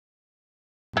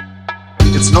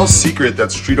It's no secret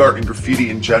that street art and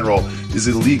graffiti in general is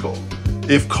illegal.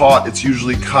 If caught, it's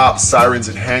usually cops, sirens,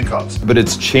 and handcuffs. But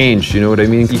it's changed, you know what I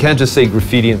mean? You can't just say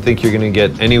graffiti and think you're gonna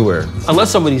get anywhere. Unless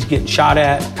somebody's getting shot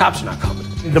at, cops are not coming.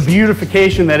 The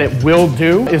beautification that it will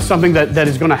do is something that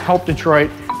is gonna help Detroit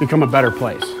become a better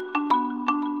place.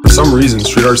 For some reason,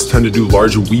 street artists tend to do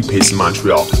larger weed pace in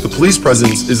Montreal. The police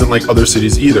presence isn't like other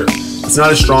cities either. It's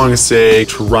not as strong as, say,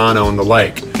 Toronto and the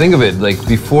like. Think of it, like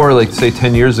before, like say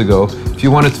 10 years ago, if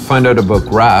you wanted to find out about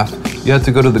Graph, you had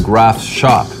to go to the Graph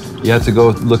shop. You had to go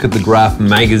look at the Graph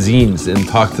magazines and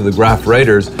talk to the Graph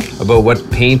writers about what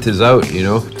paint is out, you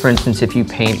know? For instance, if you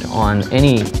paint on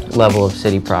any level of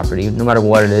city property, no matter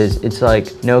what it is, it's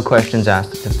like no questions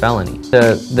asked, it's a felony.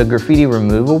 The graffiti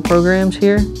removal programs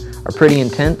here are pretty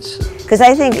intense. Because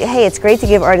I think, hey, it's great to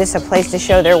give artists a place to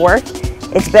show their work.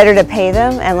 It's better to pay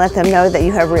them and let them know that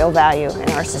you have real value in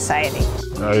our society.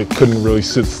 I couldn't really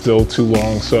sit still too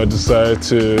long, so I decided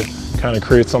to kind of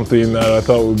create something that I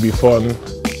thought would be fun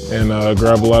and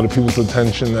grab a lot of people's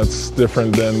attention that's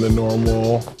different than the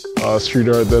normal street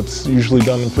art that's usually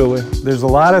done in Philly. There's a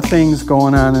lot of things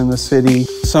going on in the city,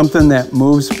 something that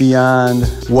moves beyond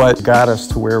what got us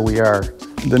to where we are.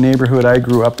 The neighborhood I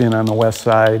grew up in on the west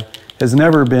side has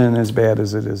never been as bad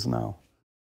as it is now.